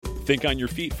Think on your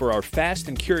feet for our Fast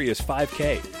and Curious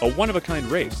 5K, a one-of-a-kind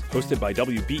race hosted by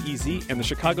WBEZ and the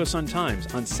Chicago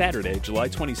Sun-Times on Saturday, July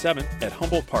 27th at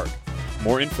Humboldt Park.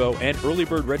 More info and early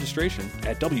bird registration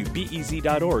at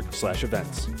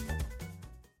wbez.org/events.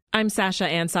 I'm Sasha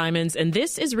Ann Simons, and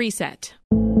this is Reset.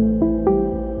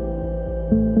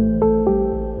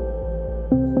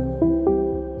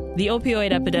 The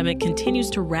opioid epidemic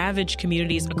continues to ravage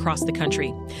communities across the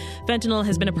country. Fentanyl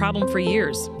has been a problem for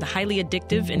years. The highly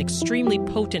addictive and extremely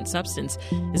potent substance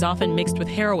is often mixed with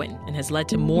heroin and has led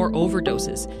to more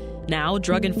overdoses. Now,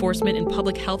 drug enforcement and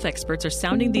public health experts are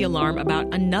sounding the alarm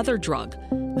about another drug,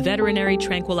 veterinary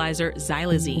tranquilizer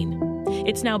Xylazine.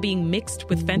 It's now being mixed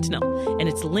with fentanyl, and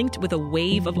it's linked with a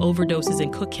wave of overdoses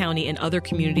in Cook County and other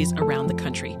communities around the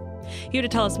country. Here to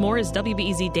tell us more is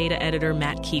WBEZ data editor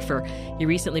Matt Kiefer. He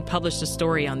recently published a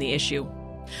story on the issue.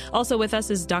 Also with us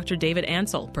is Dr. David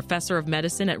Ansell, professor of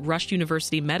medicine at Rush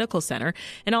University Medical Center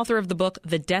and author of the book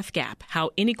The Death Gap: How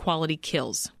Inequality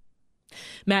Kills.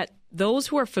 Matt, those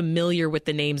who are familiar with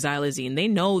the name Xylazine, they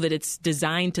know that it's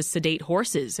designed to sedate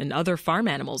horses and other farm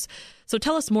animals. So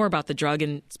tell us more about the drug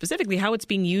and specifically how it's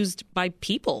being used by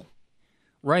people.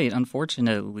 Right.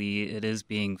 Unfortunately, it is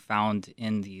being found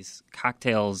in these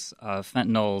cocktails of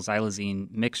fentanyl,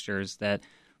 xylazine mixtures that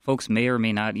folks may or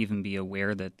may not even be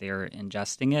aware that they're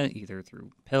ingesting it, either through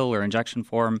pill or injection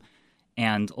form.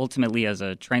 And ultimately, as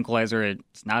a tranquilizer,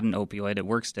 it's not an opioid. It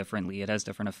works differently. It has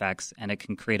different effects, and it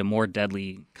can create a more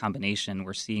deadly combination.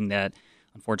 We're seeing that,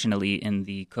 unfortunately, in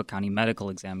the Cook County Medical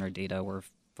Examiner data, where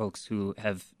folks who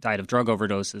have died of drug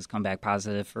overdoses come back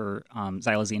positive for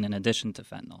xylazine in addition to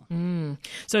fentanyl.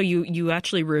 So you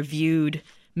actually reviewed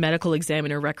medical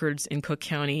examiner records in Cook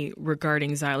County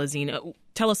regarding xylazine.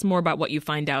 Tell us more about what you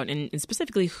find out and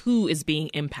specifically who is being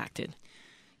impacted.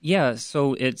 Yeah,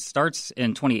 so it starts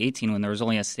in 2018 when there was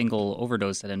only a single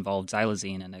overdose that involved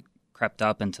xylazine, and it crept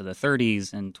up into the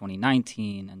 30s in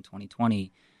 2019 and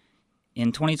 2020.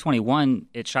 In 2021,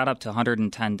 it shot up to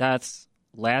 110 deaths.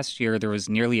 Last year, there was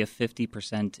nearly a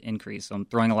 50% increase. So I'm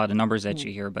throwing a lot of numbers at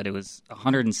you here, but it was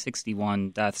 161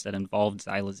 deaths that involved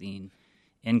xylazine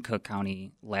in Cook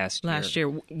County last year. Last year,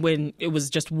 when it was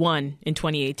just one in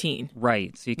 2018.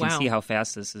 Right. So you can see how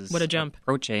fast this is what a jump.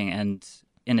 Approaching. And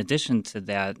in addition to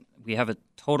that, we have a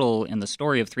total in the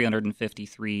story of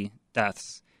 353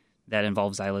 deaths that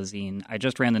involve xylazine. I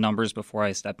just ran the numbers before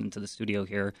I stepped into the studio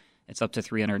here. It's up to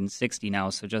 360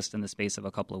 now, so just in the space of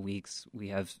a couple of weeks, we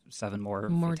have 7 more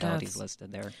fatalities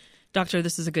listed there. Doctor,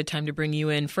 this is a good time to bring you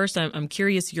in. First, I'm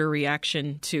curious your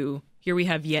reaction to, here we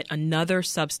have yet another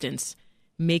substance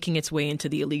making its way into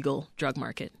the illegal drug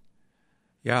market.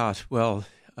 Yeah, well,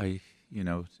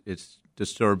 it's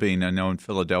disturbing. I know in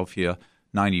Philadelphia,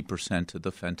 90% of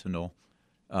the fentanyl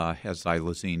has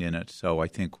xylazine in it, so I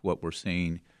think what we're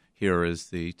seeing here is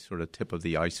the sort of tip of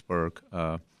the iceberg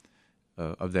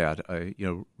of that.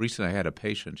 Recently I had a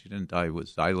patient. She didn't die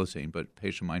with xylazine, but a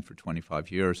patient of mine for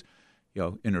 25 years,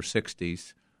 in her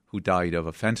 60s, who died of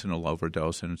a fentanyl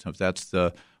overdose. And so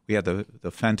we had the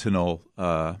fentanyl,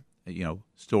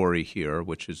 story here,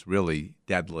 which is really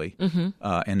deadly.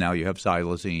 And now you have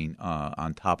xylazine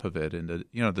on top of it. And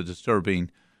the disturbing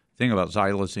thing about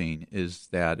xylazine is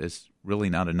that it's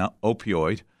really not an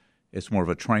opioid. It's more of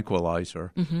a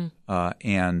tranquilizer.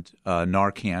 And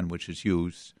Narcan, which is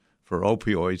used for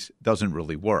opioids, doesn't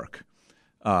really work.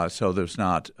 So there's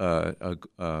not a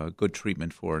good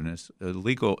treatment for it. And it's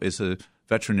illegal. It's a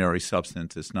veterinary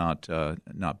substance. It's not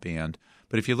banned.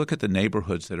 But if you look at the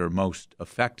neighborhoods that are most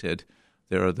affected,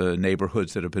 there are the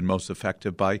neighborhoods that have been most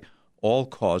affected by all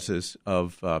causes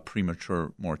of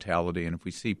premature mortality. And if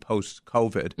we see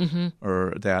post-COVID,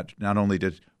 or that not only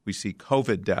did we see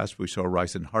COVID deaths, we saw a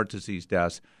rise in heart disease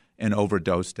deaths and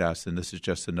overdose deaths, and this is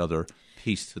just another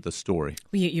piece to the story.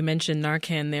 You mentioned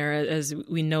Narcan there. As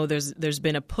we know, there's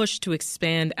been a push to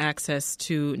expand access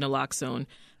to naloxone.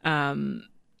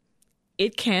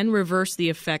 It can reverse the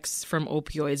effects from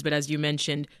opioids, but as you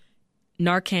mentioned,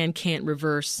 Narcan can't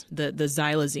reverse the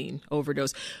xylazine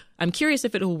overdose. I'm curious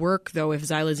if it'll work, though, if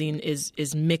xylazine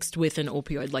is mixed with an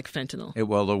opioid like fentanyl.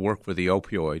 It'll work for the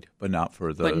opioid, but not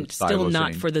for the xylazine. But still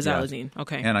not for the xylazine. Yes.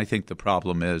 Okay. And I think the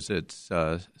problem is it's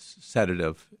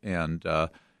sedative, and the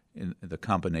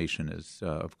combination is,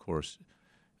 of course,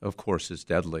 is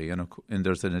deadly. And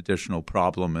there's an additional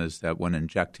problem is that when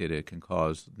injected, it can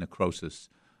cause necrosis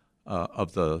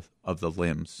of the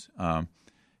limbs. I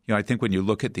think when you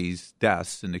look at these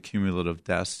deaths and the cumulative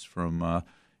deaths from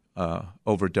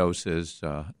overdoses,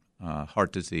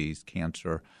 heart disease,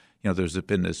 cancer, there's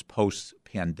been this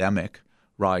post-pandemic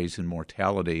rise in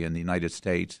mortality in the United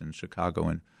States, and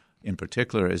Chicago in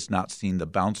particular has not seen the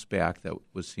bounce back that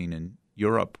was seen in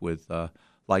Europe with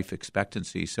life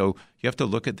expectancy. So you have to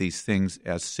look at these things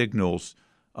as signals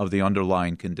of the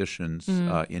underlying conditions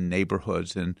in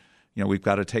neighborhoods. And, we've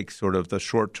got to take sort of the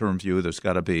short-term view. There's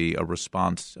got to be a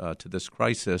response to this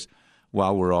crisis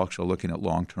while we're also looking at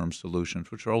long-term solutions,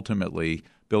 which are ultimately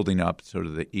building up sort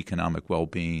of the economic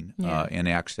well-being and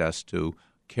access to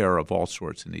care of all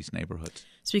sorts in these neighborhoods.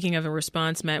 Speaking of a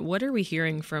response, Matt, what are we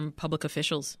hearing from public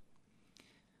officials?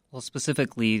 Well,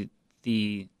 specifically,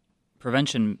 the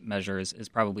prevention measures is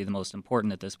probably the most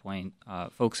important at this point.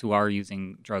 Folks who are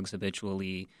using drugs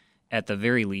habitually, at the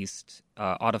very least,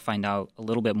 ought to find out a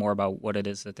little bit more about what it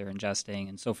is that they're ingesting.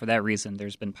 And so for that reason,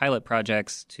 there's been pilot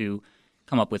projects to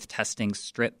come up with testing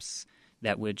strips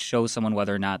that would show someone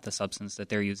whether or not the substance that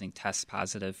they're using tests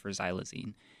positive for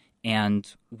xylazine. And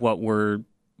what we're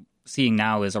seeing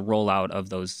now is a rollout of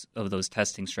those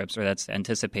testing strips, or that's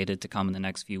anticipated to come in the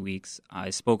next few weeks.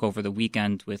 I spoke over the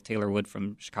weekend with Taylor Wood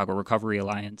from Chicago Recovery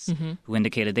Alliance, who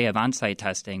indicated they have on-site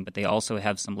testing, but they also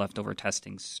have some leftover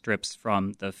testing strips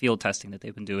from the field testing that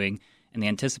they've been doing, and they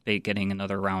anticipate getting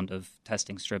another round of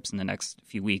testing strips in the next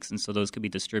few weeks. And so those could be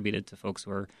distributed to folks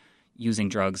who are using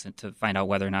drugs to find out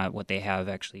whether or not what they have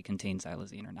actually contains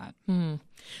xylazine or not.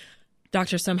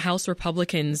 Doctor, some House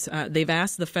Republicans, they've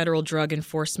asked the Federal Drug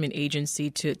Enforcement Agency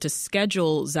to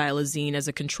schedule xylazine as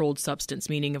a controlled substance,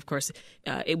 meaning, of course,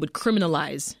 it would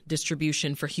criminalize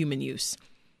distribution for human use.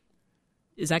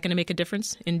 Is that going to make a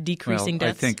difference in decreasing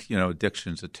deaths? I think,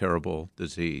 addiction's a terrible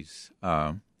disease.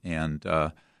 And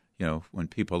when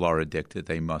people are addicted,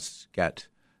 they must get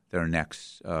their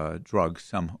next drug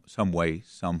some way,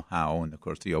 somehow. And, of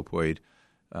course, the opioid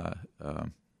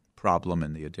problem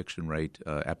and the addiction rate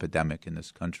epidemic in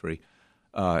this country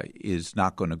is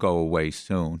not going to go away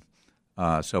soon.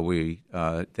 So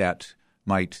that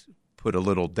might put a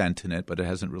little dent in it, but it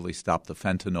hasn't really stopped the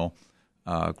fentanyl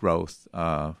growth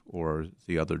or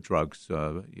the other drugs,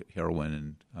 heroin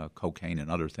and cocaine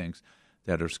and other things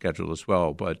that are scheduled as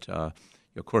well. But,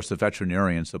 of course, the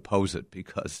veterinarians oppose it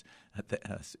because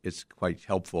it's quite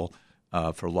helpful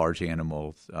for large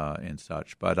animals and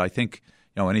such. But I think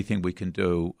anything we can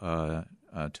do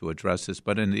to address this.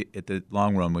 But at the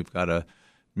long run, we've got to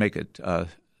make it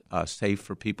safe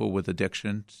for people with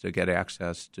addictions to get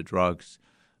access to drugs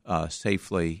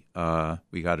safely.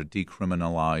 We got to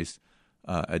decriminalize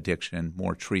addiction,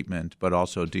 more treatment, but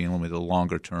also dealing with the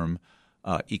longer-term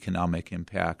economic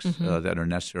impacts that are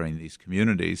necessary in these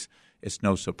communities. It's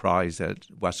no surprise that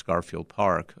West Garfield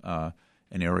Park, an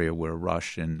area where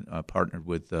Rush and partnered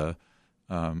with the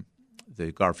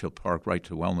Garfield Park Right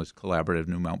to Wellness Collaborative,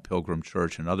 New Mount Pilgrim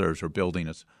Church, and others are building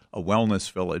a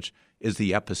wellness village, is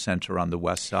the epicenter on the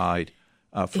west side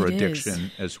for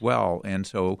addiction as well. And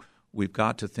so we've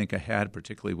got to think ahead,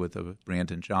 particularly with the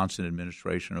Brandon Johnson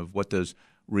administration, of what does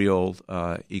real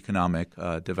economic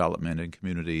development and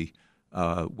community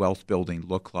wealth building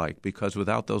look like. Because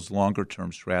without those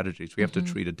longer-term strategies, we have to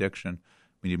treat addiction.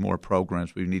 We need more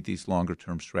programs. We need these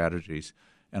longer-term strategies.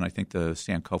 And I think the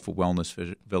Sankofa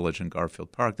Wellness Village in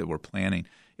Garfield Park that we're planning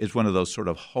is one of those sort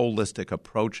of holistic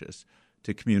approaches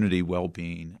to community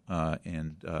well-being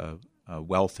and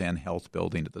wealth and health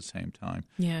building at the same time.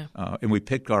 Yeah. And we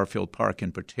picked Garfield Park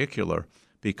in particular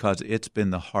because it's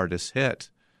been the hardest hit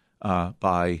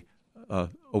by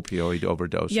opioid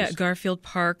overdoses. Yeah, Garfield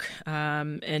Park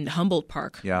and Humboldt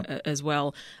Park as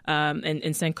well. And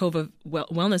Sankofa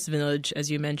Wellness Village, as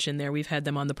you mentioned there, we've had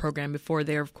them on the program before.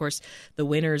 They're, of course, the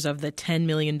winners of the $10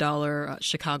 million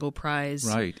Chicago Prize.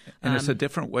 Right. And it's a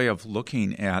different way of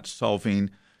looking at solving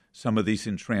some of these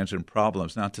intransigent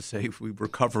problems. Not to say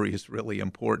recovery is really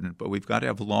important, but we've got to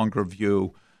have a longer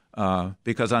view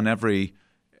because on every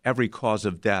cause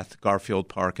of death, Garfield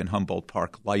Park and Humboldt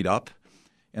Park light up.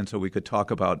 And so we could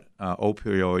talk about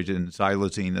opioid and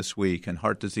xylazine this week and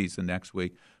heart disease the next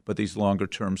week. But these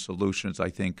longer-term solutions, I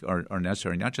think, are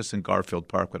necessary, not just in Garfield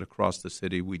Park, but across the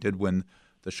city. We did win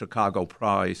the Chicago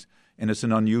Prize, and it's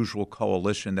an unusual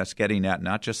coalition that's getting at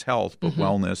not just health, but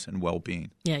wellness and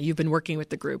well-being. Yeah, you've been working with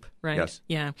the group, right? Yes.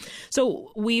 Yeah.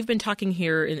 So we've been talking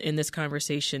here in this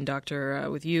conversation,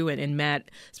 Doctor, with you and Matt,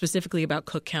 specifically about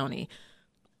Cook County.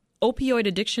 Opioid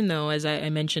addiction, though, as I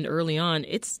mentioned early on,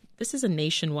 this is a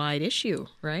nationwide issue,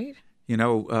 right?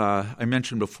 I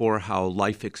mentioned before how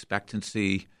life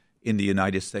expectancy in the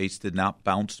United States did not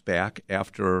bounce back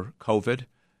after COVID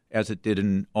as it did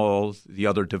in all the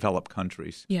other developed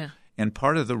countries. Yeah. And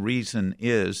part of the reason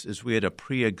is we had a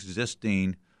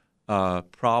pre-existing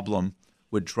problem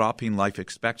with dropping life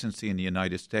expectancy in the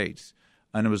United States.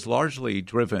 And it was largely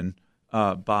driven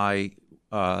by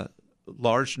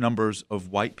large numbers of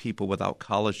white people without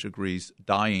college degrees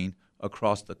dying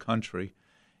across the country.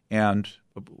 And,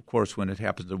 of course, when it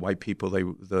happens to white people,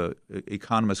 the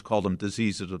economists call them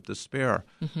diseases of despair.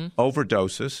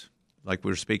 Overdoses, like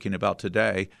we were speaking about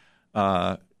today,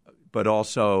 but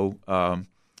also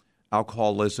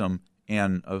alcoholism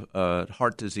and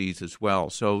heart disease as well.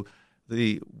 So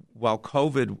while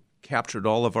COVID captured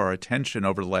all of our attention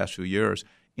over the last few years,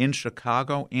 in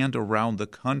Chicago and around the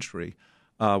country,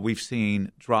 we've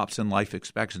seen drops in life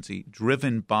expectancy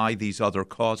driven by these other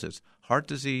causes: heart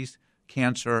disease,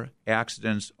 cancer,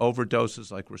 accidents,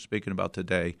 overdoses like we're speaking about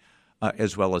today,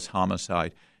 as well as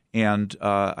homicide. And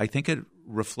I think it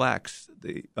reflects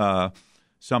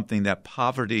something that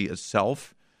poverty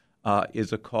itself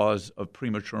is a cause of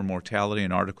premature mortality.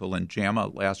 An article in JAMA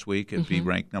last week, it'd be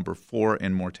ranked number 4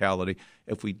 in mortality.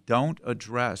 If we don't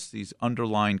address these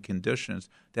underlying conditions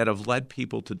that have led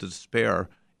people to despair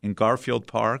in Garfield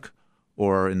Park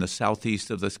or in the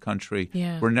southeast of this country,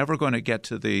 we're never going to get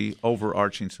to the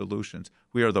overarching solutions.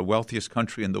 We are the wealthiest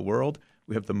country in the world.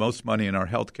 We have the most money in our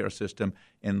healthcare system,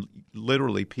 and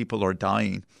literally people are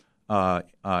dying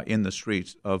in the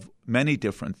streets of many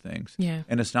different things.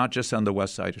 And it's not just on the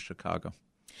west side of Chicago.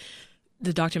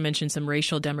 The doctor mentioned some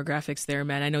racial demographics there,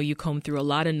 Matt. I know you combed through a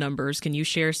lot of numbers. Can you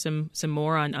share some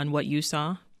more on what you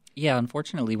saw? Yeah,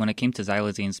 unfortunately, when it came to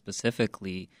xylazine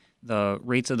specifically, the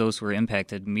rates of those who were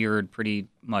impacted mirrored pretty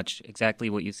much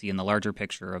exactly what you see in the larger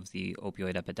picture of the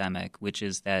opioid epidemic, which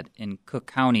is that in Cook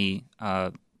County,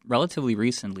 relatively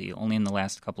recently, only in the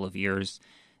last couple of years,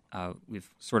 we've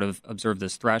sort of observed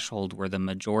this threshold where the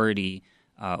majority,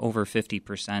 over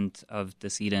 50% of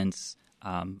decedents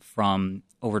from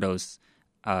overdose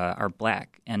are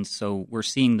black. And so we're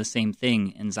seeing the same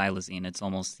thing in xylazine. It's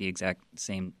almost the exact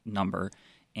same number.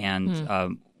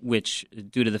 And which,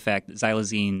 due to the fact that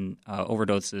xylazine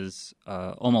overdoses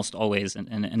almost always,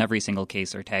 in every single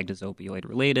case, are tagged as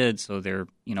opioid-related, so they're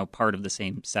part of the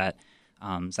same set.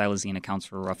 Xylazine accounts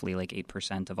for roughly like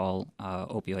 8% of all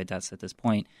opioid deaths at this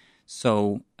point.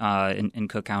 So in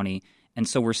Cook County, and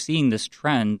so we're seeing this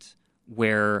trend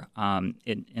where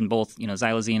in both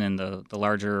xylazine and the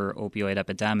larger opioid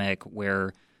epidemic,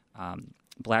 where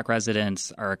black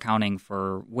residents are accounting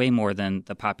for way more than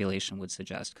the population would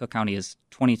suggest. Cook County is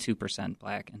 22%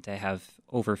 black, and to have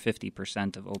over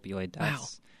 50% of opioid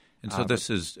deaths. Wow. And so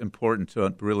this is important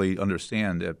to really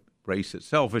understand that race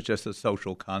itself is just a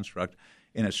social construct,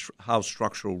 and it's how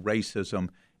structural racism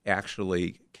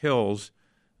actually kills.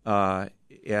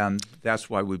 And that's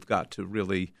why we've got to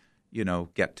really,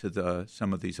 get to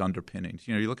some of these underpinnings.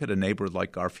 You look at a neighborhood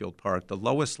like Garfield Park, the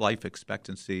lowest life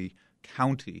expectancy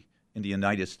county in the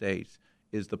United States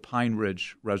is the Pine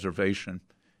Ridge Reservation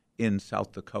in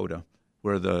South Dakota,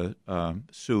 where the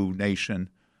Sioux Nation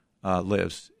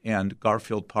lives. And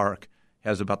Garfield Park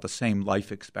has about the same life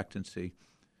expectancy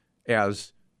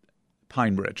as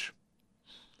Pine Ridge.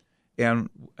 And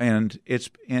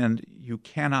you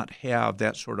cannot have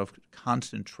that sort of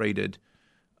concentrated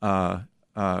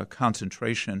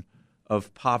concentration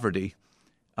of poverty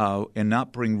and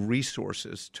not bring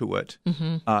resources to it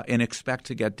and expect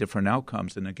to get different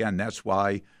outcomes. And again, that's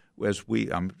why, as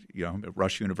I'm at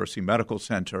Rush University Medical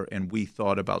Center, and we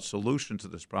thought about solutions to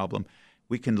this problem.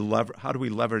 We can how do we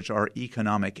leverage our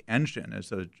economic engine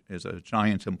as a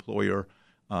giant employer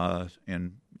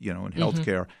in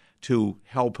healthcare to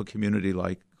help a community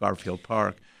like Garfield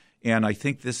Park? And I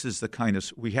think this is the kind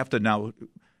of we have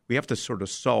to sort of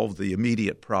solve the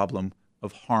immediate problem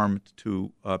of harm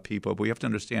to people. But we have to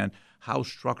understand how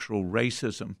structural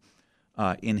racism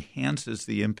enhances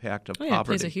the impact of poverty. It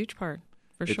plays a huge part,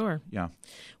 for sure. Yeah.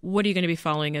 What are you going to be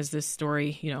following as this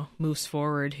story, moves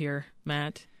forward here,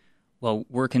 Matt? Well,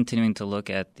 we're continuing to look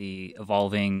at the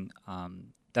evolving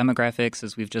demographics,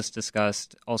 as we've just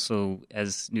discussed. Also,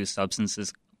 as new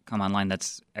substances come online,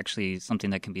 that's actually something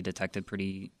that can be detected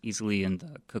pretty easily in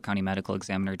the Cook County Medical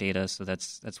Examiner data, so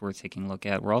that's worth taking a look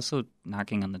at. We're also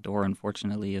knocking on the door,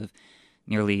 unfortunately, of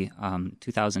nearly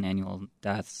 2,000 annual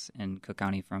deaths in Cook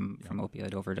County from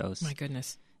opioid overdose. My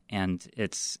goodness. And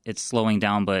it's slowing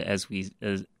down, but as we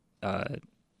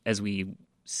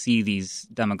see these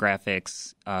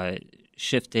demographics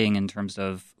shifting in terms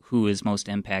of who is most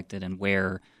impacted and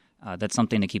where, that's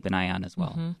something to keep an eye on as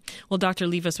well. Well, Doctor,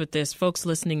 leave us with this. Folks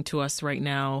listening to us right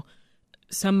now,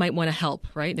 some might want to help,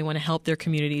 right? They want to help their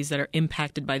communities that are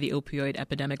impacted by the opioid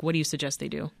epidemic. What do you suggest they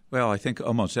do? Well, I think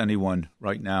almost anyone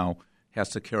right now has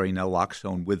to carry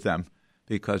naloxone with them,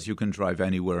 because you can drive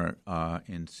anywhere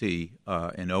and see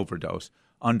an overdose.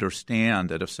 Understand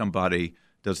that if somebody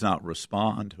does not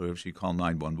respond, or if you call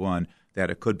 911, that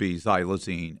it could be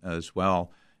xylazine as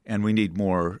well. And we need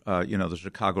more, the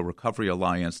Chicago Recovery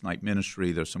Alliance, Night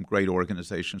Ministry. There's some great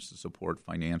organizations to support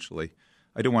financially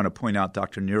I do want to point out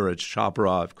Dr. Neeraj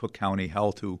Chabra of Cook County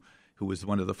Health, who was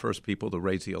one of the first people to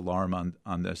raise the alarm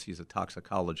on this. He's a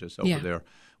toxicologist over there.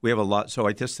 We have a lot. So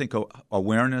I just think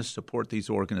awareness, support these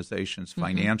organizations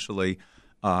financially,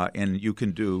 and you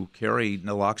can carry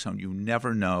naloxone. You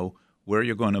never know where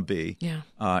you're going to be,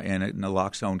 and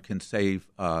naloxone can save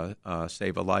a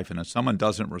life. And if someone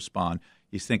doesn't respond,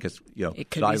 you think it's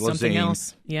it could Xylazine. Be something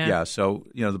else. Yeah. So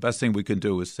the best thing we can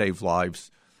do is save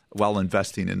lives while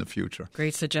investing in the future.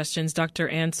 Great suggestions. Dr.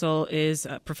 Ansell is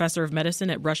a professor of medicine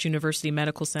at Rush University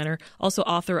Medical Center, also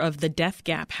author of The Death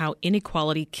Gap: How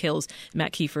Inequality Kills.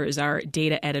 Matt Kiefer is our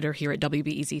data editor here at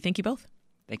WBEZ. Thank you both.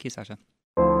 Thank you, Sasha.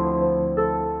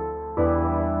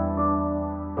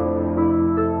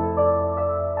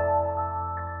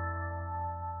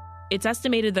 It's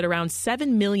estimated that around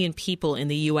 7 million people in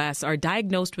the U.S. are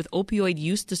diagnosed with opioid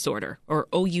use disorder, or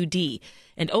OUD,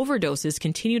 and overdoses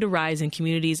continue to rise in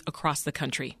communities across the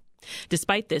country.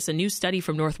 Despite this, a new study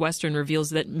from Northwestern reveals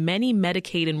that many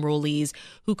Medicaid enrollees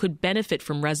who could benefit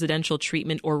from residential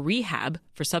treatment or rehab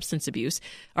for substance abuse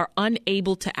are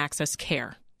unable to access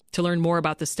care. To learn more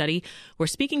about the study, we're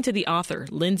speaking to the author,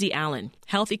 Lindsay Allen,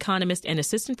 health economist and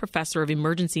assistant professor of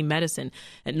emergency medicine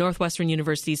at Northwestern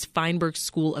University's Feinberg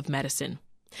School of Medicine,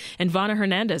 and Vauna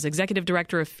Hernandez, executive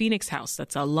director of Phoenix House.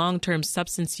 That's a long-term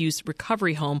substance use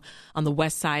recovery home on the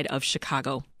west side of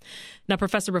Chicago. Now,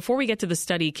 Professor, before we get to the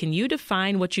study, can you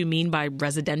define what you mean by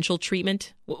residential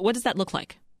treatment? What does that look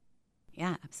like?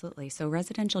 Yeah, absolutely. So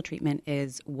residential treatment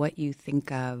is what you think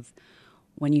of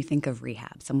when you think of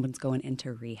rehab. Someone's going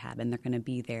into rehab and they're going to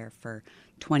be there for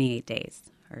 28 days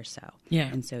or so. Yeah.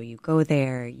 And so you go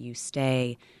there, you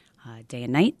stay day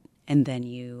and night, and then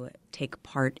you take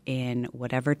part in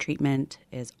whatever treatment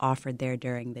is offered there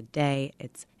during the day.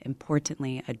 It's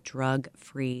importantly a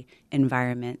drug-free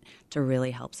environment to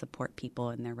really help support people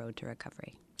in their road to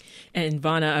recovery. And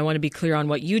Vauna, I want to be clear on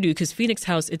what you do, because Phoenix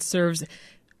House, it serves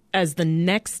as the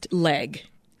next leg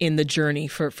in the journey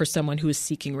for someone who is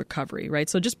seeking recovery, right?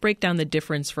 So just break down the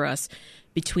difference for us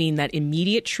between that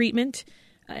immediate treatment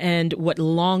and what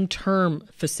long-term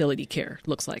facility care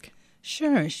looks like.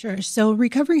 Sure. So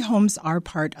recovery homes are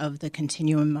part of the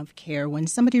continuum of care. When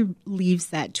somebody leaves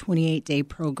that 28-day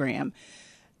program,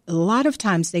 a lot of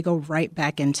times they go right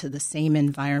back into the same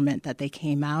environment that they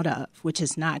came out of, which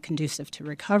is not conducive to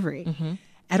recovery. Mm-hmm.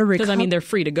 Does that mean they're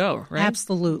free to go, right?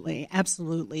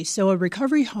 Absolutely. So a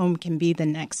recovery home can be the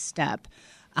next step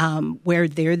where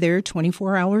they're there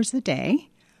 24 hours a day.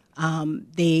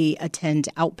 They attend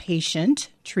outpatient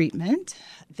treatment.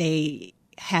 They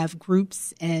have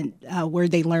groups and where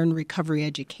they learn recovery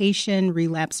education,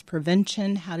 relapse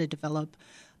prevention, how to develop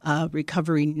a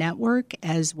recovery network,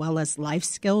 as well as life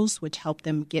skills, which help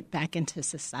them get back into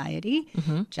society,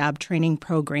 job training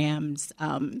programs,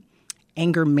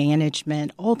 anger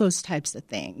management, all those types of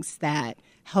things that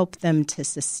help them to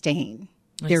sustain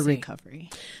their recovery.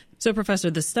 So,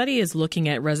 Professor, the study is looking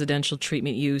at residential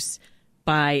treatment use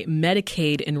by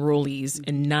Medicaid enrollees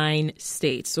in 9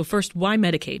 states. So first, why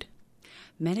Medicaid?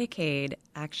 Medicaid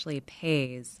actually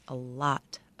pays a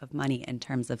lot of money in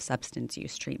terms of substance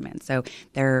use treatment. So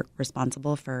they're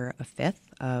responsible for a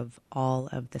fifth of all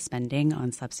of the spending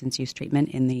on substance use treatment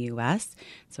in the U.S.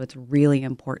 So it's really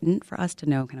important for us to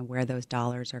know kind of where those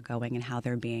dollars are going and how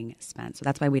they're being spent. So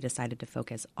that's why we decided to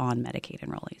focus on Medicaid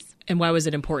enrollees. And why was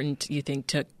it important, you think,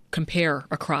 to compare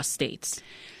across states?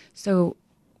 So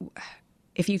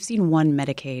if you've seen one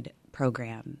Medicaid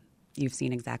program, you've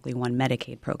seen exactly one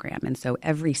Medicaid program. And so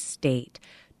every state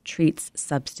treats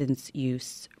substance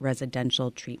use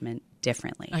residential treatment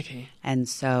differently. Okay. And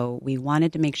so we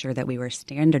wanted to make sure that we were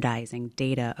standardizing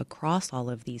data across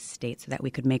all of these states so that we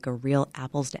could make a real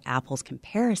apples-to-apples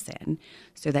comparison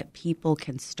so that people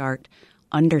can start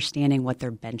understanding what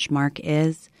their benchmark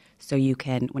is. So you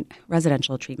can, when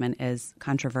residential treatment is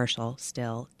controversial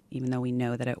still, even though we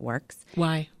know that it works.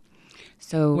 Why?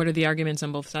 So what are the arguments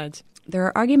on both sides? There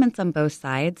are arguments on both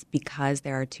sides because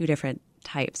there are two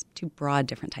broad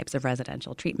different types of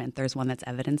residential treatment. There's one that's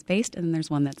evidence-based and then there's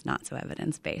one that's not so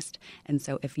evidence-based. And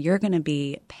so if you're going to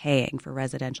be paying for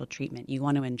residential treatment, you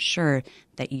want to ensure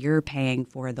that you're paying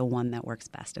for the one that works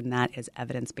best, and that is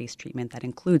evidence-based treatment that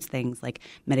includes things like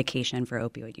medication for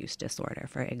opioid use disorder,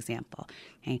 for example.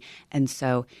 Okay? And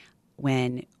so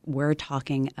when we're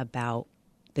talking about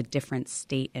the different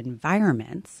state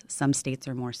environments, some states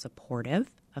are more supportive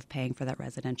of paying for that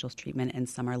residential treatment and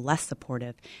some are less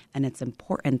supportive. And it's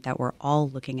important that we're all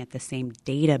looking at the same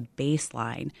data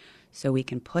baseline so we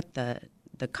can put the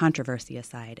controversy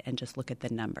aside and just look at the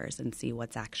numbers and see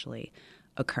what's actually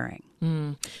occurring.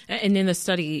 And in the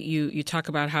study, you talk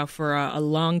about how for a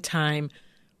long time,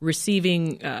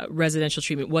 receiving residential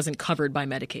treatment wasn't covered by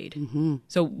Medicaid. Mm-hmm.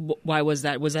 So why was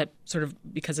that? Was that sort of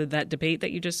because of that debate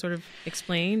that you just sort of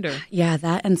explained? Or? Yeah,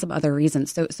 that and some other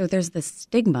reasons. So there's this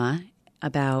stigma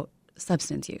about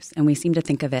substance use, and we seem to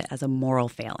think of it as a moral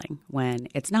failing when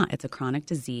it's not. It's a chronic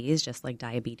disease, just like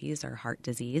diabetes or heart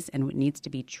disease, and it needs to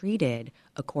be treated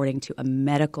according to a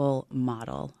medical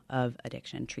model of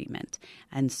addiction treatment.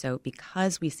 And so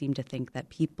because we seem to think that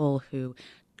people who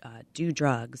do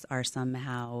drugs are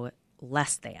somehow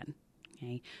less than,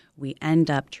 okay, we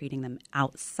end up treating them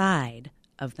outside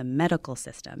of the medical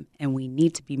system, and we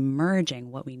need to be merging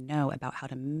what we know about how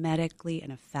to medically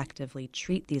and effectively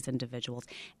treat these individuals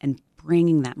and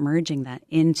merging that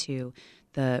into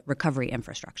the recovery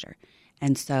infrastructure.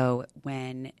 And so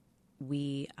when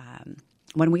we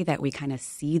kind of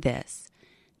see this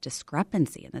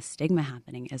discrepancy and the stigma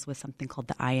happening is with something called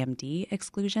the IMD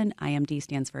exclusion. IMD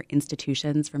stands for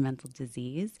Institutions for Mental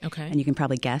Disease. Okay. And you can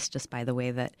probably guess just by the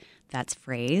way that that's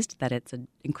phrased that it's an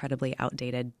incredibly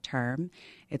outdated term.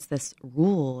 It's this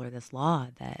rule or this law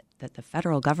that the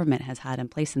federal government has had in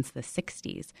place since the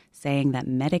 60s saying that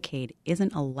Medicaid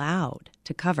isn't allowed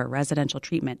to cover residential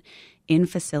treatment in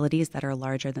facilities that are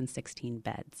larger than 16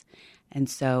 beds. And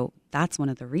so that's one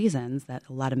of the reasons that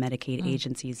a lot of Medicaid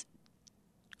agencies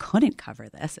couldn't cover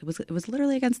this. It was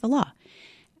literally against the law.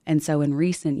 And so in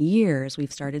recent years,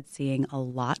 we've started seeing a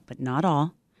lot, but not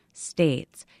all,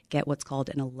 states get what's called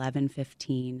an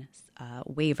 1115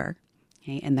 waiver,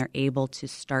 okay? And they're able to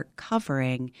start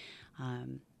covering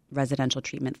residential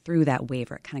treatment through that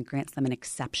waiver. It kind of grants them an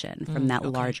exception from that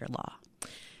larger law.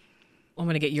 I'm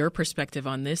going to get your perspective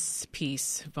on this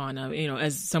piece, Vauna. You know,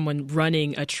 as someone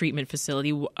running a treatment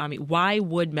facility, I mean, why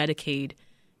would Medicaid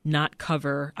not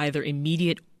cover either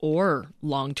immediate or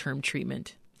long-term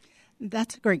treatment?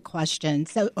 That's a great question.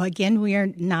 So again, we are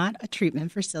not a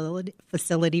treatment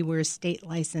facility. We're a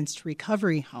state-licensed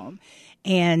recovery home,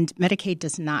 and Medicaid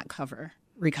does not cover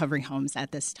recovery homes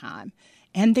at this time,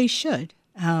 and they should.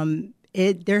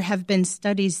 There have been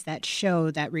studies that show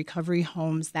that recovery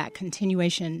homes, that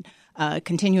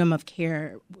continuum of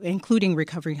care, including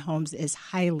recovery homes, is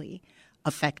highly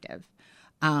effective.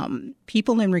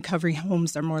 People in recovery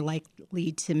homes are more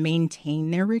likely to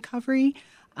maintain their recovery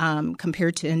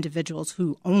compared to individuals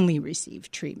who only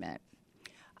receive treatment.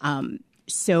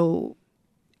 So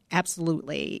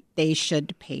absolutely, they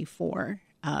should pay for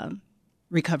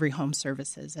recovery home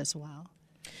services as well.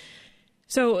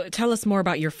 So tell us more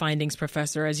about your findings,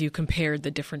 Professor, as you compared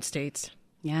the different states.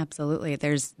 Yeah, absolutely.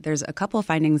 There's a couple of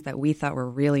findings that we thought were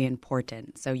really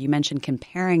important. So you mentioned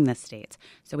comparing the states.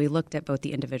 So we looked at both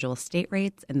the individual state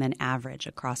rates and then average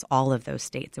across all of those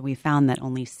states. And we found that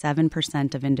only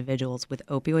 7% of individuals with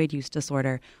opioid use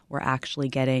disorder were actually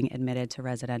getting admitted to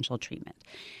residential treatment.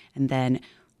 And then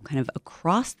kind of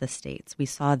across the states, we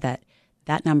saw that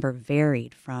that number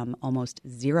varied from almost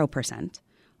 0%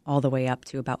 all the way up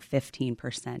to about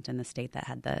 15% in the state that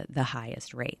had the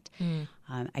highest rate.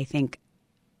 I think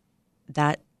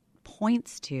that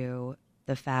points to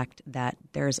the fact that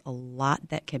there's a lot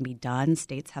that can be done.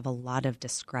 States have a lot of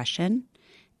discretion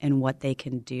in what they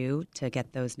can do to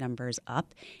get those numbers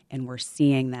up, and we're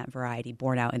seeing that variety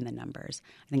borne out in the numbers.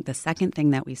 I think the second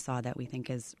thing that we saw that we think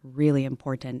is really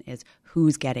important is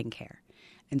who's getting care.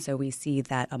 And so we see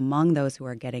that among those who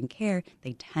are getting care,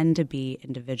 they tend to be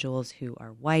individuals who are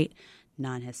white,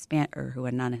 non-Hispanic, or who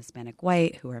are non-Hispanic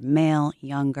white, who are male,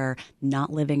 younger, not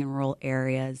living in rural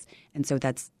areas. And so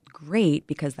that's great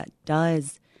because that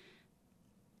does,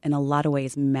 in a lot of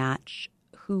ways, match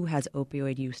who has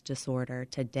opioid use disorder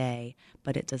today,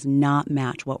 but it does not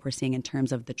match what we're seeing in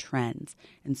terms of the trends.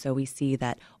 And so we see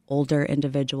that older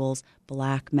individuals,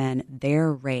 Black men,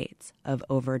 their rates of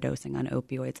overdosing on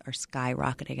opioids are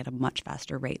skyrocketing at a much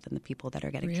faster rate than the people that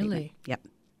are getting treatment. Yep.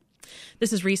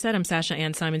 This is Reset. I'm Sasha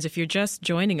Ann Simons. If you're just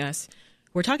joining us,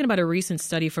 we're talking about a recent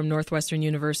study from Northwestern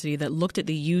University that looked at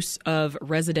the use of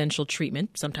residential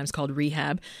treatment, sometimes called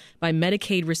rehab, by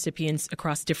Medicaid recipients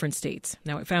across different states.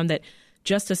 Now, it found that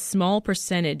just a small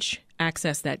percentage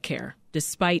access that care,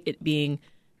 despite it being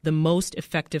the most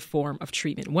effective form of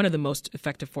treatment, one of the most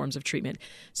effective forms of treatment.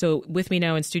 So with me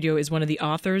now in studio is one of the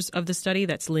authors of the study.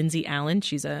 That's Lindsay Allen.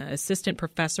 She's an assistant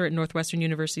professor at Northwestern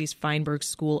University's Feinberg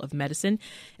School of Medicine.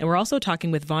 And we're also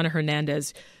talking with Vauna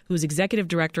Hernandez, who's executive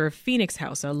director of Phoenix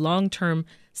House, a long-term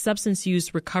substance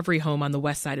use recovery home on the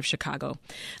west side of Chicago.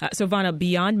 So Vauna,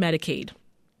 beyond Medicaid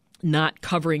not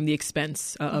covering the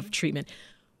expense of treatment,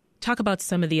 talk about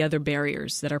some of the other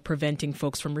barriers that are preventing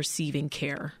folks from receiving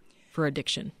care for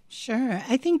addiction. Sure.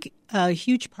 I think a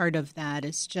huge part of that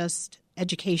is just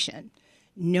education,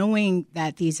 knowing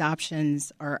that these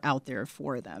options are out there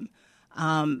for them.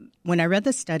 When I read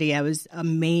the study, I was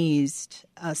amazed.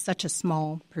 Such a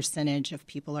small percentage of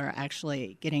people are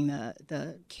actually getting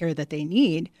the care that they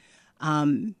need.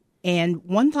 And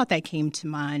one thought that came to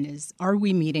mind is, are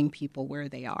we meeting people where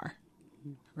they are,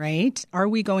 right? Are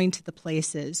we going to the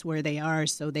places where they are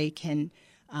so they can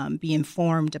be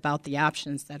informed about the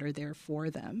options that are there for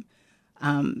them?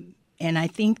 And I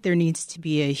think there needs to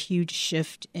be a huge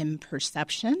shift in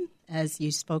perception, as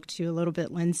you spoke to a little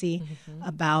bit, Lindsay,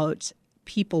 about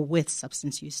people with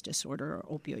substance use disorder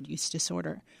or opioid use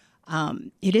disorder.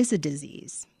 It is a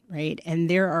disease, right? And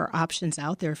there are options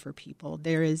out there for people.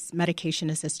 There is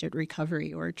medication-assisted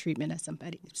recovery, or treatment, as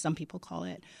some people call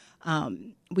it.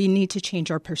 We need to change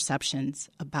our perceptions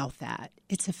about that.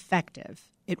 It's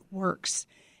effective. It works.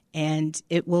 And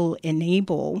it will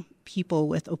enable people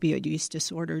with opioid use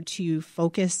disorder to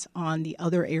focus on the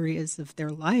other areas of their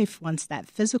life once that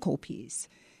physical piece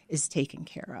is taken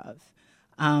care of.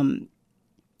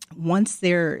 Once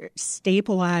they're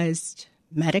stabilized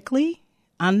medically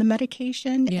on the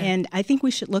medication, and I think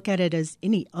we should look at it as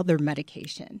any other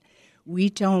medication. We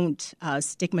don't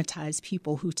stigmatize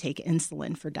people who take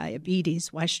insulin for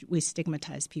diabetes. Why should we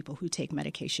stigmatize people who take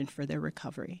medication for their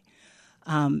recovery?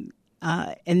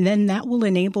 And then that will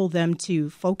enable them to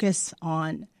focus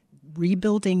on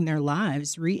rebuilding their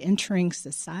lives, re-entering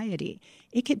society.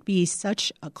 It could be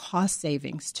such a cost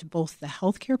savings to both the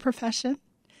healthcare profession,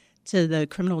 to the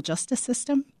criminal justice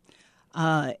system,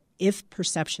 if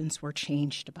perceptions were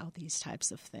changed about these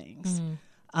types of things.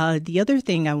 The other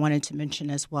thing I wanted to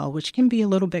mention as well, which can be a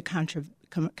little bit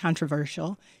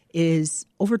controversial, is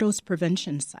overdose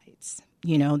prevention sites.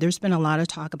 You know, there's been a lot of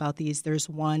talk about these. There's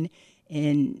one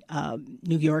in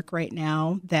New York right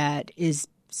now that is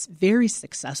very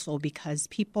successful because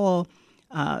people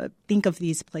think of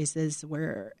these places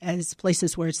as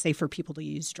places where it's safe for people to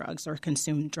use drugs or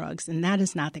consume drugs, and that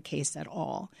is not the case at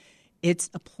all. It's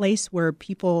a place where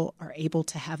people are able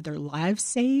to have their lives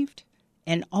saved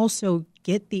and also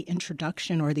get the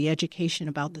introduction or the education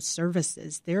about the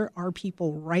services. There are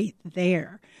people right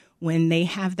there when they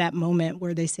have that moment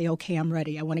where they say, okay, I'm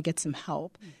ready, I want to get some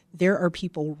help. There are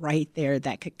people right there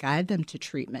that could guide them to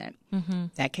treatment,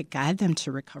 that could guide them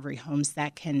to recovery homes,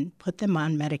 that can put them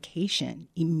on medication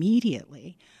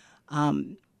immediately.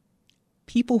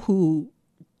 People who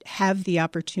have the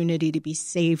opportunity to be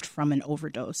saved from an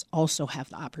overdose also have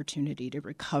the opportunity to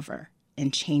recover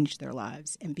and change their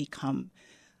lives and become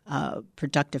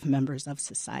productive members of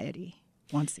society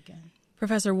once again.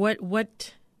 Professor,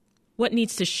 what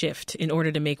needs to shift in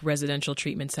order to make residential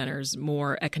treatment centers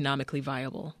more economically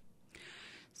viable?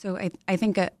 So I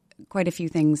think quite a few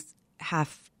things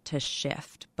have to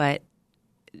shift, but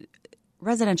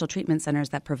residential treatment centers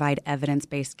that provide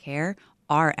evidence-based care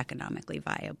are economically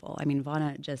viable. I mean,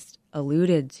 Vauna just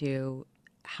alluded to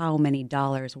how many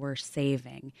dollars we're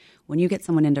saving. When you get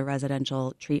someone into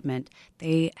residential treatment,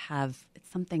 they have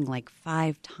something like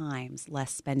 5 times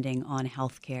less spending on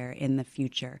healthcare in the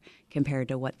future compared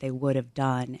to what they would have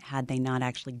done had they not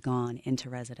actually gone into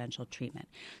residential treatment.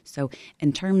 So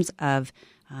in terms of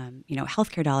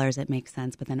healthcare dollars, it makes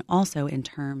sense, but then also in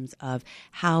terms of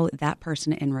how that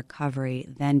person in recovery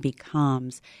then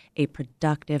becomes a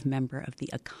productive member of the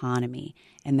economy,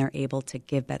 and they're able to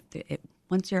give back.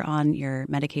 Once you're on your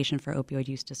medication for opioid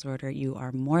use disorder, you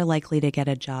are more likely to get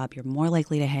a job, you're more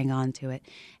likely to hang on to it,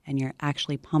 and you're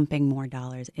actually pumping more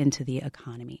dollars into the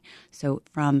economy. So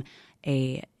from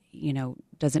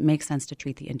does it make sense to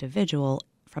treat the individual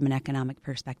from an economic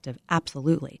perspective?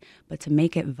 Absolutely. But to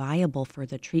make it viable for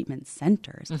the treatment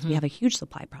centers, because we have a huge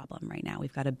supply problem right now.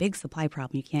 We've got a big supply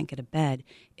problem. You can't get a bed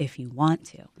if you want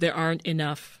to. There aren't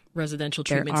enough residential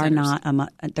treatment centers.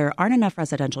 There aren't enough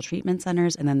residential treatment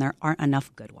centers, and then there aren't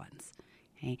enough good ones.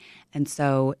 Okay? And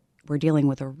so we're dealing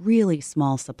with a really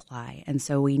small supply. And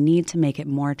so we need to make it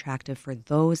more attractive for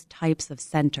those types of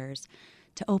centers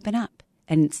to open up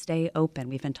and stay open.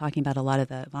 We've been talking about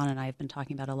Vauna and I have been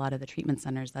talking about a lot of the treatment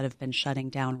centers that have been shutting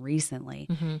down recently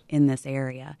in this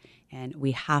area. And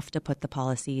we have to put the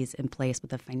policies in place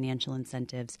with the financial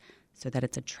incentives so that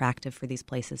it's attractive for these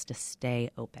places to stay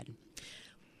open.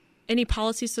 Any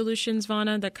policy solutions,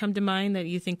 Vauna, that come to mind that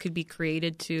you think could be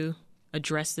created to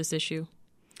address this issue?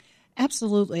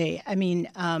 Absolutely. I mean,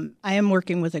 I am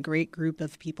working with a great group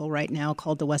of people right now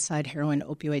called the Westside Heroin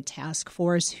Opioid Task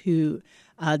Force, who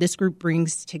this group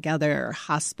brings together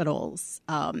hospitals,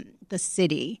 the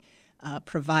city,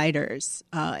 providers,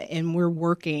 and we're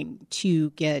working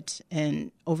to get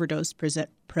an overdose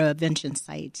prevention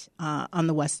site on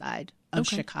the west side of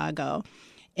Chicago.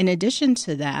 In addition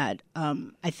to that,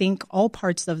 I think all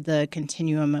parts of the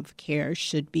continuum of care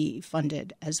should be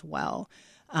funded as well.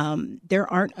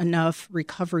 there aren't enough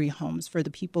recovery homes for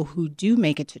the people who do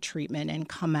make it to treatment and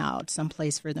come out,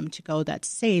 someplace for them to go that's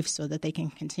safe so that they can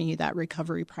continue that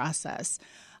recovery process.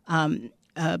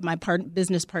 My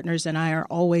business partners and I are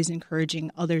always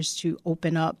encouraging others to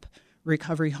open up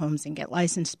recovery homes and get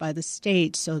licensed by the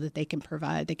state so that they can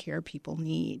provide the care people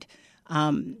need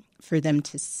for them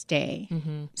to stay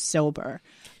sober.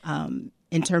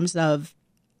 In terms of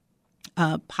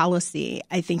policy,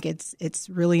 I think it's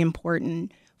really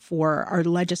important for our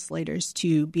legislators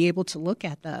to be able to look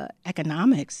at the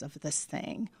economics of this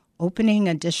thing, opening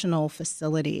additional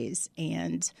facilities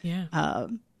and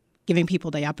giving people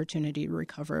the opportunity to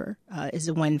recover is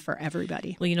a win for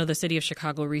everybody. Well, the city of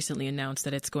Chicago recently announced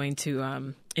that it's going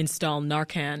to install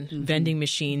Narcan vending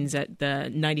machines at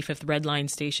the 95th Red Line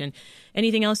station.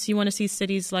 Anything else you want to see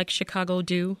cities like Chicago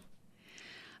do?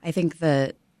 I think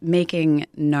that making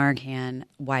Narcan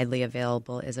widely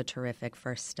available is a terrific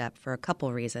first step for a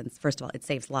couple reasons. First of all, it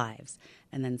saves lives.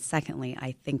 And then secondly,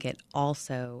 I think it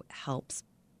also helps.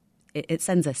 It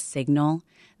sends a signal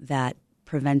that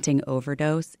preventing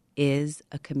overdose is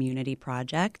a community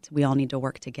project. We all need to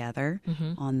work together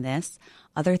on this.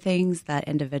 Other things that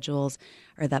individuals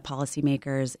or that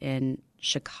policymakers in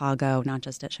Chicago, not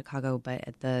just at Chicago, but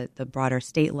at the broader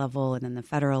state level and then the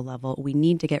federal level, we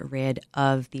need to get rid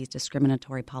of these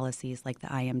discriminatory policies like the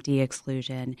IMD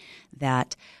exclusion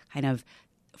that kind of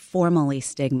formally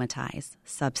stigmatize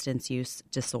substance use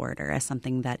disorder as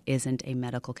something that isn't a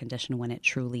medical condition when it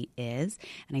truly is.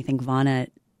 And I think Vauna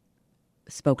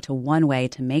spoke to one way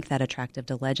to make that attractive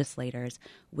to legislators,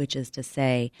 which is to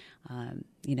say,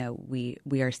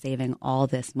 we are saving all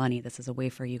this money. This is a way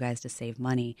for you guys to save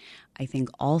money. I think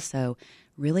also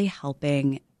really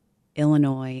helping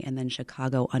Illinois and then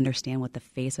Chicago understand what the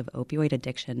face of opioid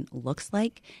addiction looks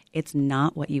like. It's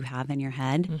not what you have in your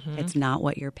head. It's not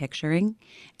what you're picturing.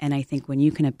 And I think when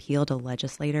you can appeal to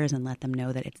legislators and let them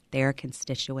know that it's their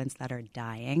constituents that are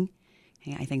dying,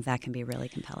 I think that can be really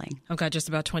compelling. I've got just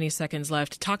about 20 seconds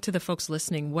left. Talk to the folks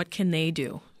listening. What can they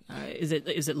do? Is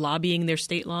it lobbying their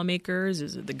state lawmakers?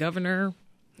 Is it the governor?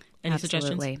 Any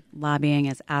suggestions? Absolutely. Lobbying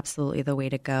is absolutely the way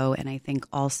to go. And I think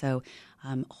also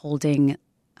holding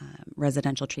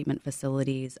residential treatment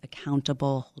facilities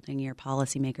accountable, holding your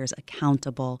policymakers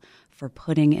accountable for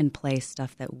putting in place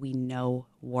stuff that we know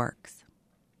works.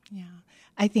 Yeah.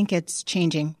 I think it's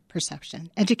changing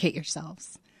perception. Educate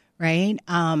yourselves. Right?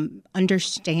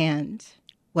 Understand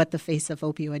what the face of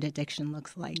opioid addiction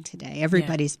looks like today.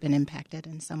 Everybody's been impacted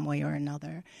in some way or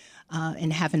another,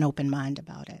 and have an open mind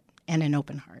about it and an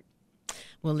open heart.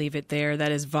 We'll leave it there.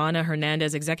 That is Vauna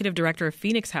Hernandez, Executive Director of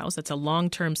Phoenix House. That's a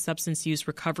long-term substance use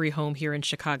recovery home here in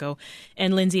Chicago.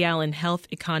 And Lindsay Allen, health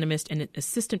economist and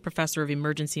assistant professor of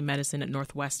emergency medicine at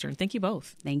Northwestern. Thank you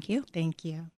both. Thank you. Thank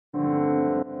you.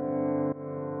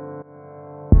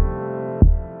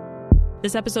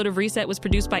 This episode of Reset was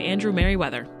produced by Andrew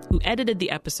Merriweather, who edited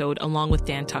the episode along with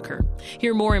Dan Tucker.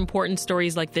 Hear more important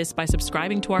stories like this by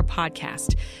subscribing to our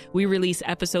podcast. We release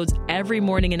episodes every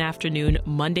morning and afternoon,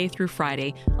 Monday through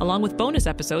Friday, along with bonus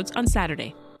episodes on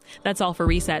Saturday. That's all for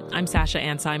Reset. I'm Sasha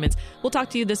Ann Simons. We'll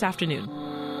talk to you this afternoon.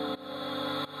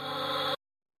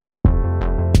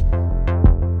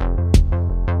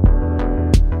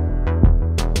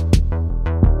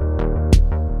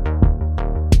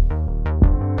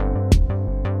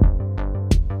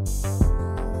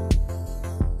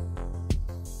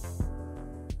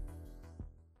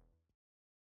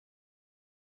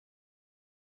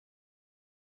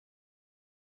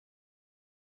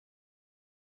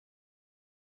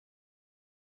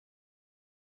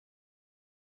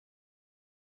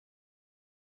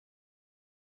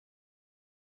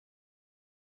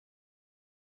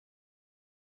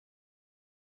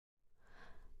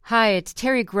 Hi, it's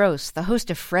Terry Gross, the host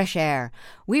of Fresh Air.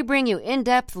 We bring you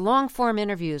in-depth, long-form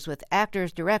interviews with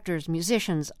actors, directors,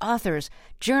 musicians, authors,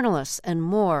 journalists, and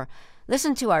more.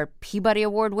 Listen to our Peabody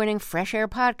Award-winning Fresh Air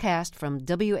podcast from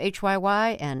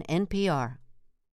WHYY and NPR.